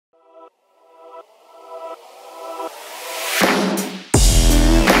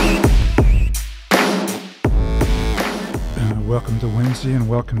Welcome to Wednesday and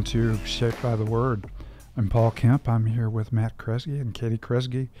welcome to Shaped by the Word. I'm Paul Kemp. I'm here with Matt Kresge and Katie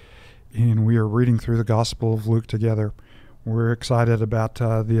Kresge, and we are reading through the Gospel of Luke together. We're excited about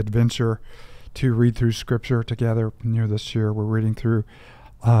the adventure to read through Scripture together this year. We're reading through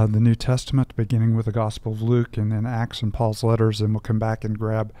the New Testament, beginning with the Gospel of Luke and then Acts and Paul's letters, and we'll come back and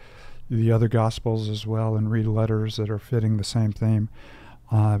grab the other Gospels as well and read letters that are fitting the same theme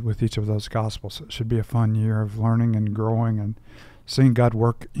with each of those Gospels. It should be a fun year of learning and growing and seeing God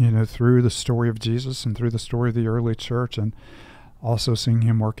work, through the story of Jesus and through the story of the early church, and also seeing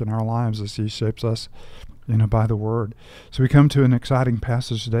Him work in our lives as He shapes us, by the Word. So we come to an exciting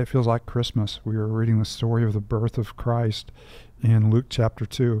passage today. It feels like Christmas. We are reading the story of the birth of Christ in Luke chapter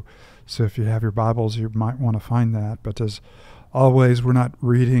 2. So if you have your Bibles, you might want to find that. But as always, we're not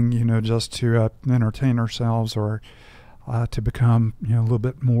reading, just to entertain ourselves or to become, a little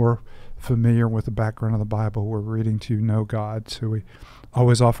bit more familiar with the background of the Bible. We're reading to know God. So we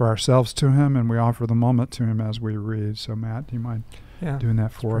always offer ourselves to Him, and we offer the moment to Him as we read. So Matt, do you mind doing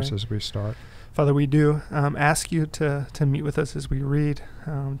that for us as we start? Father, we do ask you to meet with us as we read,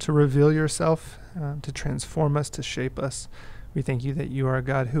 to reveal yourself, to transform us, to shape us. We thank you that you are a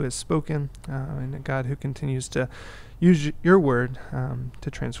God who has spoken, and a God who continues to use your word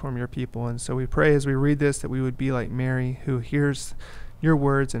to transform your people. And so we pray as we read this that we would be like Mary, who hears your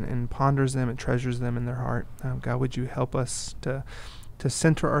words and ponders them and treasures them in their heart. God, would you help us to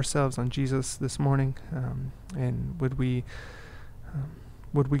center ourselves on Jesus this morning, and would we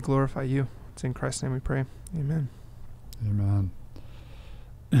glorify you? It's in Christ's name we pray. Amen. Amen.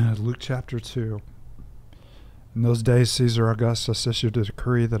 Luke chapter 2. In those days, Caesar Augustus issued a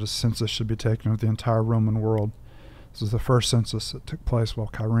decree that a census should be taken of the entire Roman world. This was the first census that took place while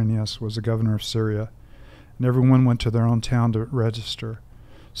Quirinius was the governor of Syria, and everyone went to their own town to register.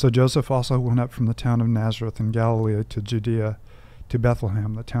 So Joseph also went up from the town of Nazareth in Galilee to Judea, to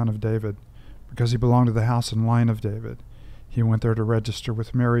Bethlehem, the town of David, because he belonged to the house and line of David. He went there to register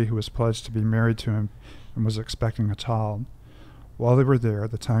with Mary, who was pledged to be married to him and was expecting a child. While they were there,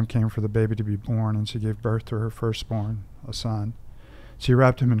 the time came for the baby to be born, and she gave birth to her firstborn, a son. She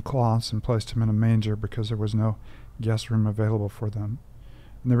wrapped him in cloths and placed him in a manger because there was no guest room available for them.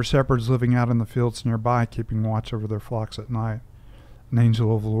 And there were shepherds living out in the fields nearby, keeping watch over their flocks at night. An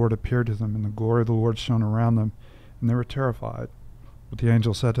angel of the Lord appeared to them, and the glory of the Lord shone around them, and they were terrified. But the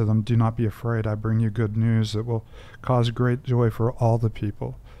angel said to them, "Do not be afraid. I bring you good news that will cause great joy for all the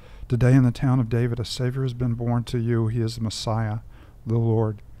people. Today in the town of David a Savior has been born to you. He is the Messiah, the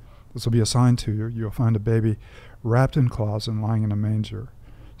Lord. This will be a sign to you. You will find a baby wrapped in cloths and lying in a manger."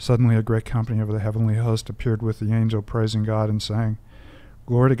 Suddenly a great company of the heavenly host appeared with the angel, praising God and saying,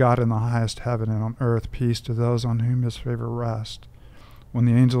 "Glory to God in the highest heaven, and on earth peace to those on whom His favor rests." When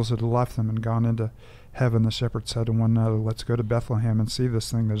the angels had left them and gone into heaven, the shepherds said to one another, "Let's go to Bethlehem and see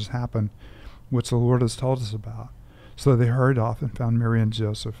this thing that has happened, which the Lord has told us about." So they hurried off and found Mary and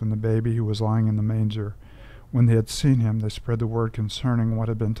Joseph and the baby who was lying in the manger. When they had seen him, they spread the word concerning what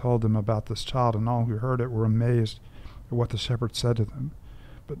had been told them about this child, and all who heard it were amazed at what the shepherds said to them.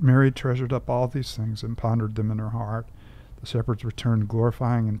 But Mary treasured up all these things and pondered them in her heart. The shepherds returned,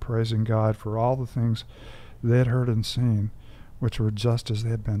 glorifying and praising God for all the things they had heard and seen, which were just as they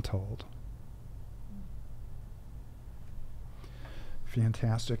had been told.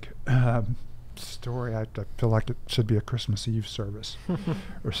 Fantastic story. I feel like it should be a Christmas Eve service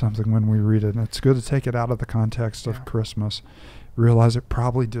or something when we read it. And it's good to take it out of the context of Christmas. Realize it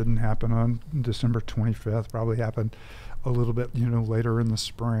probably didn't happen on December 25th. Probably happened a little bit, later in the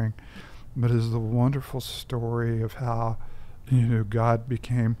spring. But it's the wonderful story of how, God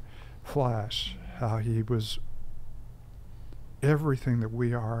became flesh, how He was everything that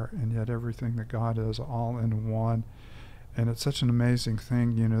we are and yet everything that God is, all in one. And it's such an amazing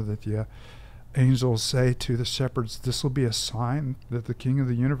thing, that the angels say to the shepherds, "This will be a sign that the King of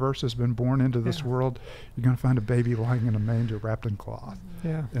the universe has been born into this world. You're going to find a baby lying in a manger wrapped in cloth."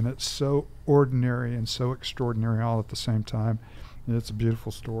 Yeah. And it's so ordinary and so extraordinary all at the same time. And it's a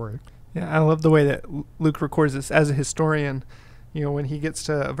beautiful story. Yeah, I love the way that Luke records this as a historian. When he gets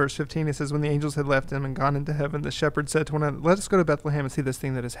to verse 15, he says, "When the angels had left him and gone into heaven, the shepherds said to one another, 'Let us go to Bethlehem and see this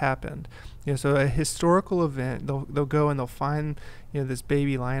thing that has happened.'" So a historical event, they'll go and they'll find, this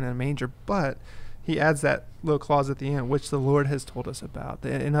baby lying in a manger. But he adds that little clause at the end, which the Lord has told us about.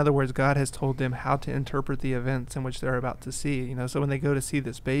 In other words, God has told them how to interpret the events in which they're about to see. So when they go to see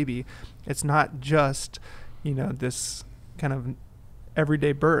this baby, it's not just, this kind of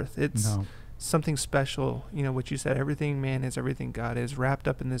everyday birth. It's something special, what you said, everything man is, everything God is wrapped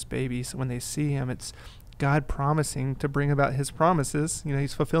up in this baby. So when they see Him, it's God promising to bring about His promises.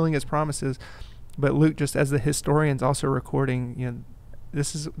 He's fulfilling His promises But Luke, just as the historian's also recording,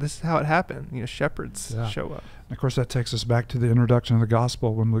 this is how it happened. Shepherds show up. And of course, that takes us back to the introduction of the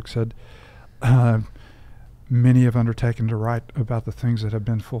gospel when Luke said, many have undertaken to write about the things that have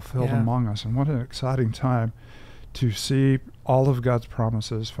been fulfilled among us. And what an exciting time to see all of God's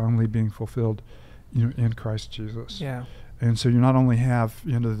promises finally being fulfilled, in Christ Jesus. Yeah. And so you not only have,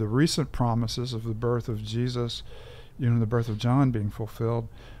 the recent promises of the birth of Jesus, the birth of John being fulfilled,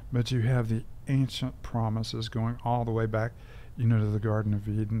 but you have the ancient promises going all the way back, to the Garden of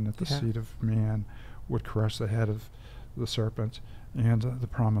Eden, that the seed of man would crush the head of the serpent, and the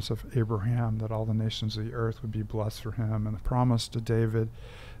promise of Abraham that all the nations of the earth would be blessed for him, and the promise to David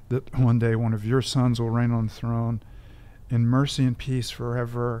that one day one of your sons will reign on the throne in mercy and peace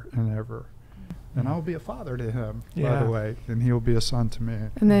forever and ever. And I will be a father to him, by the way, and he will be a son to me.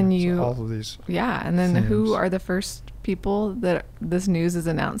 And then so all of these and then themes. Who are the first people that this news is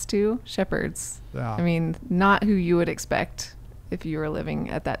announced to? Shepherds. Yeah. I mean, not who you would expect if you were living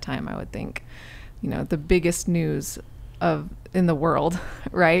at that time, I would think. The biggest news in the world,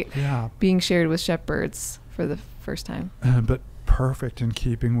 right? Yeah. Being shared with shepherds for the first time. But perfect in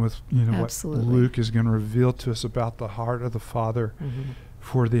keeping with, Absolutely. what Luke is going to reveal to us about the heart of the Father.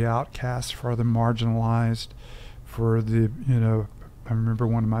 For the outcast, for the marginalized, for the, I remember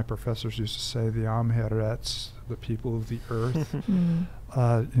one of my professors used to say the Amherets, the people of the earth,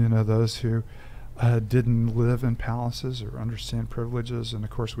 those who didn't live in palaces or understand privileges. And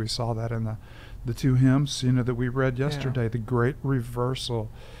of course we saw that in the two hymns, that we read yesterday, the great reversal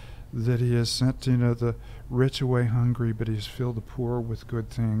that he has sent, the rich away hungry, but he's filled the poor with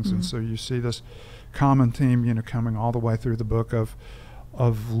good things. And so you see this common theme, coming all the way through the book of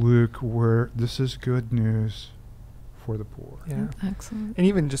Luke, where this is good news for the poor. Yeah. Excellent. And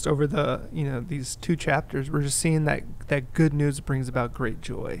even just over the, these 2 chapters, we're just seeing that good news brings about great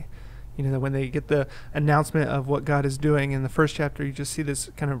joy. That when they get the announcement of what God is doing in the first chapter, you just see this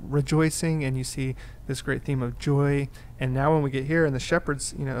kind of rejoicing, and you see this great theme of joy. And now when we get here and the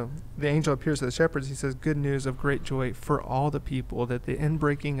shepherds, the angel appears to the shepherds, he says, good news of great joy for all the people, that the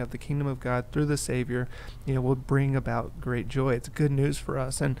inbreaking of the kingdom of God through the Savior, will bring about great joy. It's good news for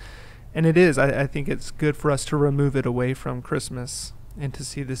us. And it is. I think it's good for us to remove it away from Christmas and to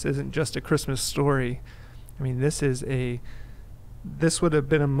see this isn't just a Christmas story. I mean, this would have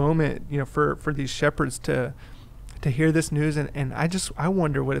been a moment, for these shepherds to hear this news, and I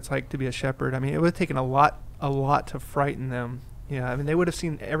wonder what it's like to be a shepherd. I mean, it would have taken a lot to frighten them. I mean, they would have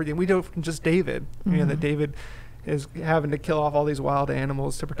seen everything. We know from just David, that David is having to kill off all these wild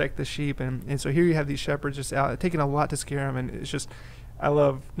animals to protect the sheep, and so here you have these shepherds just out, taking a lot to scare them, and it's just, I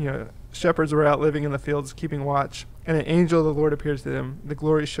love, shepherds were out living in the fields, keeping watch, and an angel of the Lord appears to them. The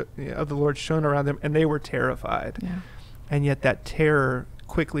glory of the Lord shone around them, and they were terrified. Yeah. And yet that terror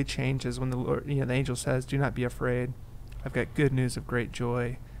quickly changes when the Lord, the angel says, do not be afraid. I've got good news of great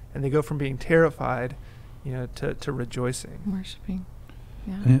joy. And they go from being terrified, to rejoicing. Worshiping.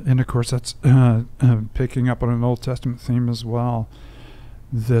 Yeah. And of course, that's picking up on an Old Testament theme as well,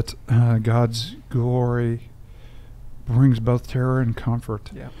 that God's glory brings both terror and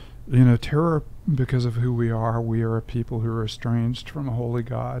comfort. Yeah. Terror because of who we are a people who are estranged from a holy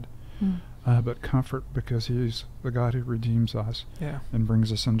God. But comfort because he's the God who redeems us and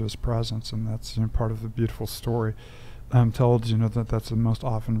brings us into his presence. And that's part of the beautiful story. I'm told, that's the most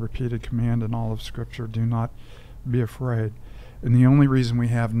often repeated command in all of Scripture. Do not be afraid. And the only reason we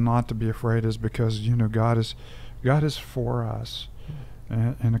have not to be afraid is because, God is for us.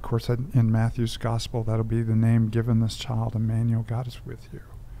 And of course, in Matthew's gospel, that'll be the name given this child, Emmanuel. God is with you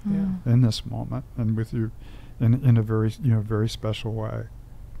in this moment and with you in a very, very special way.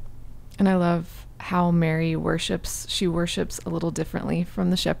 And I love how Mary worships. She worships a little differently from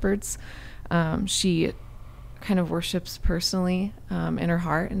the shepherds. She kind of worships personally in her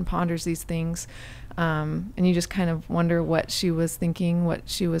heart and ponders these things. And you just kind of wonder what she was thinking, what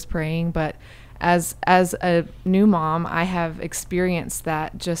she was praying. But as a new mom, I have experienced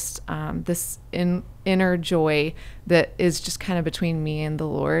that just this inner joy that is just kind of between me and the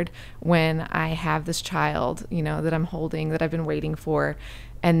Lord when I have this child, that I'm holding, that I've been waiting for.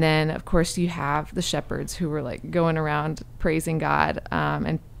 And then, of course, you have the shepherds who were like going around praising God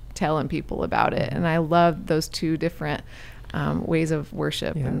and telling people about it. And I love those two different ways of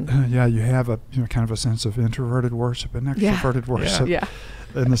worship. Yeah. And you have a kind of a sense of introverted worship and extroverted worship. Yeah.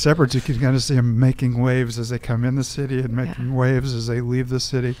 And the shepherds, you can kind of see them making waves as they come in the city and making waves as they leave the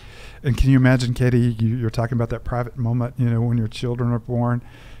city. And can you imagine, Katie, you're talking about that private moment, when your children are born.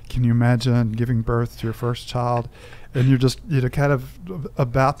 Can you imagine giving birth to your first child and you're just, kind of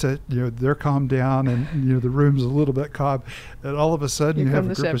about to, they're calmed down, and, the room's a little bit calm, and all of a sudden Here you have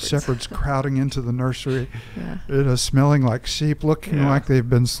come a the group of shepherds. shepherds crowding into the nursery, Yeah. smelling like sheep, looking Yeah. like they've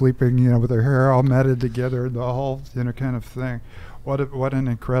been sleeping, with their hair all matted together, the whole, kind of thing. What an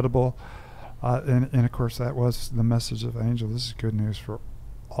incredible, and of course that was the message of the angel. This is good news for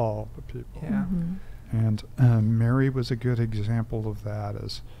all the people. Yeah. Mhm. And Mary was a good example of that,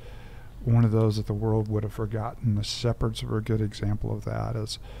 as one of those that the world would have forgotten. The shepherds were a good example of that,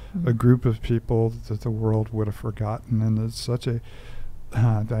 as a group of people that the world would have forgotten. And it's such a,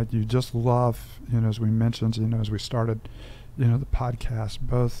 that you just love, as we mentioned, as we started, the podcast,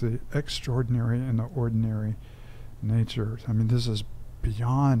 both the extraordinary and the ordinary nature. I mean, this is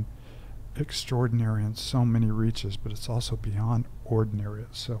beyond extraordinary in so many reaches, but it's also beyond ordinary.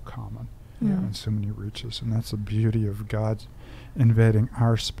 It's so common Yeah. in so many reaches, and that's the beauty of God invading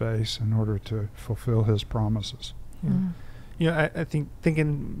our space in order to fulfill his promises. Mm. I think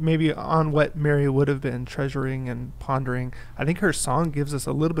thinking maybe on what Mary would have been treasuring and pondering, I think her song gives us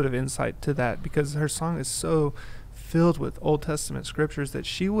a little bit of insight to that, because her song is so filled with Old Testament scriptures that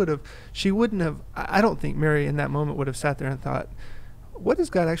she wouldn't have, I don't think Mary in that moment would have sat there and thought, what is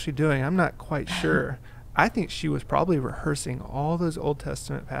God actually doing? I'm not quite sure. I think she was probably rehearsing all those Old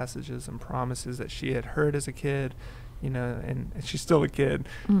Testament passages and promises that she had heard as a kid, and she's still a kid,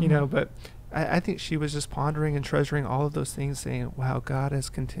 Mhm. but I think she was just pondering and treasuring all of those things, saying, wow, God has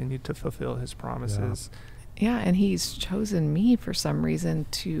continued to fulfill his promises. Yeah, and he's chosen me for some reason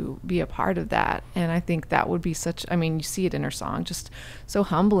to be a part of that. And I think that would be you see it in her song, just so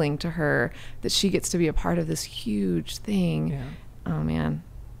humbling to her that she gets to be a part of this huge thing. Yeah. Oh man,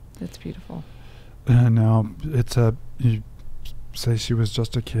 that's beautiful. Now, you say she was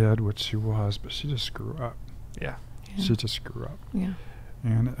just a kid, which she was, but she just grew up. Yeah. Yeah. She just grew up. Yeah.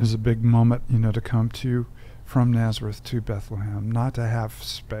 And it was a big moment, to come from Nazareth to Bethlehem, not to have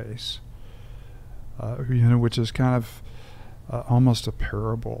space, which is kind of almost a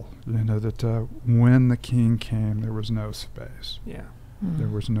parable, that when the king came, there was no space. Yeah. Mm. There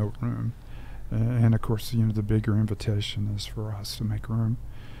was no room. And of course, the bigger invitation is for us to make room,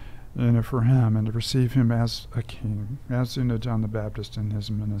 for him, and to receive him as a king. As John the Baptist in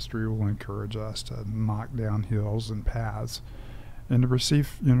his ministry will encourage us to knock down hills and paths, and to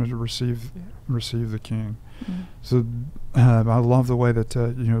receive, receive the king. Mm. So I love the way that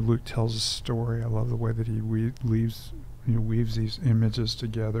Luke tells his story. I love the way that he weaves these images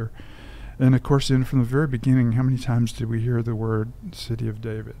together. And of course, from the very beginning, how many times did we hear the word City of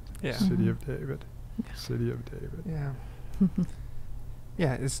David? Yeah. City Mhm. of David. City of David. Yeah.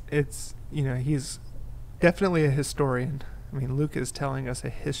 Yeah. It's he's definitely a historian. I mean, Luke is telling us a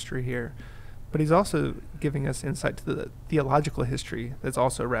history here, but he's also giving us insight to the theological history that's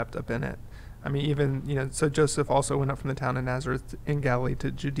also wrapped up in it. I mean, even, so Joseph also went up from the town of Nazareth in Galilee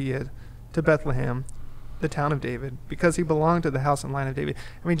to Judea, to Bethlehem, the town of David, because he belonged to the house and line of David.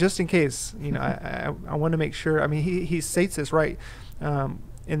 I mean, just in case, I want to make sure. I mean, he states this right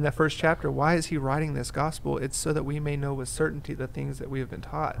in the first chapter. Why is he writing this gospel? It's so that we may know with certainty the things that we have been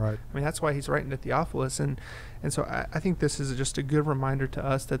taught. Right. I mean, that's why he's writing to Theophilus. And so I think this is just a good reminder to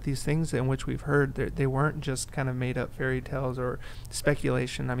us that these things in which we've heard, they weren't just kind of made up fairy tales or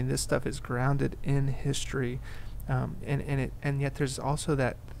speculation. I mean, this stuff is grounded in history. And yet there's also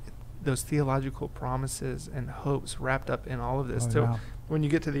those theological promises and hopes wrapped up in all of this. Oh, So yeah. when you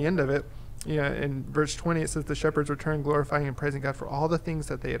get to the end of it, in verse 20, it says, the shepherds returned, glorifying and praising God for all the things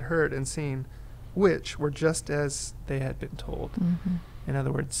that they had heard and seen, which were just as they had been told. Mhm. In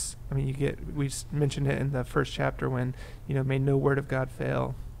other words, I mean, we mentioned it in the first chapter when, may no word of God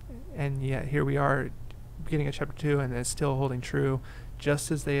fail. And yet here we are, beginning of chapter 2, and it's still holding true. Just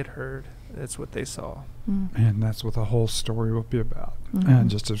as they had heard, that's what they saw. Mm. And that's what the whole story will be about. Mhm. And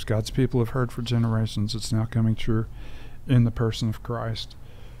just as God's people have heard for generations, it's now coming true in the person of Christ.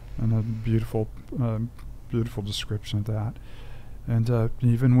 And a beautiful, beautiful description of that. And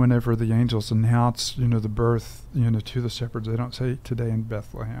even whenever the angels announce, the birth, to the shepherds, they don't say today in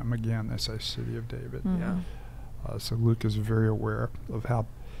Bethlehem. Again, they say City of David. Mhm. Yeah. So Luke is very aware of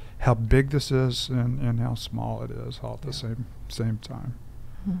how big this is and how small it is all at the same time.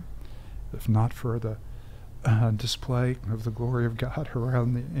 Mhm. If not for the display of the glory of God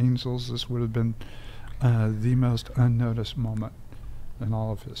around the angels, this would have been the most unnoticed moment in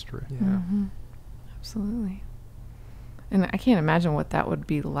all of history. Yeah. Mhm. Absolutely. And I can't imagine what that would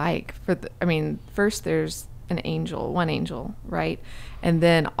be like first there's one angel, right? And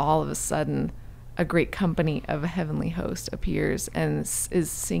then all of a sudden a great company of a heavenly host appears and is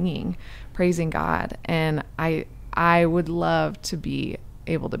singing, praising God. And I would love to be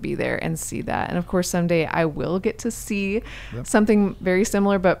able to be there and see that. And of course, someday I will get to see Yep. something very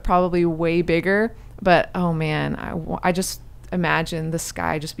similar, but probably way bigger. But oh man, I just imagine the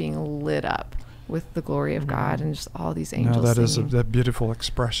sky just being lit up with the glory of God and just all these angels No, that is singing. that beautiful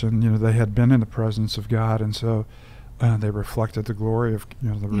expression. You know, they had been in the presence of God, and so they reflected the glory of, they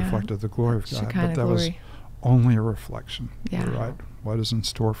Yeah. reflected the glory of God. Shekinah But that was glory. only a reflection. Yeah. You're right. What is in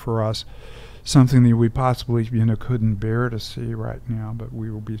store for us? Something that we possibly, couldn't bear to see right now, but we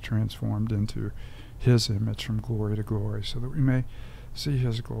will be transformed into His image from glory to glory, so that we may see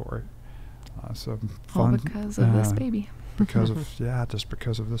His glory. So All fun, because of this baby. because of just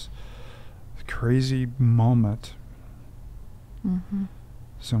because of this crazy moment Mm-hmm.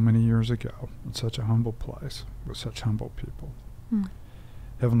 so many years ago in such a humble place with such humble people. Mm.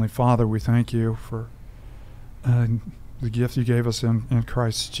 Heavenly Father, we thank you for the gift you gave us in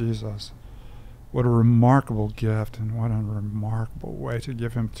Christ Jesus. What a remarkable gift, and what a remarkable way to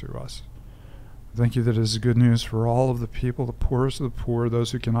give him to us. Thank you that it is good news for all of the people, the poorest of the poor,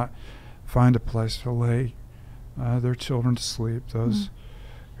 those who cannot find a place to lay their children to sleep, those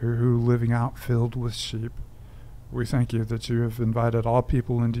who are living out filled with sheep. We thank you that you have invited all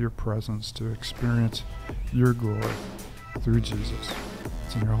people into your presence to experience your glory through Jesus.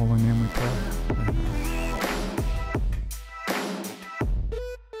 It's in your holy name we pray. Amen.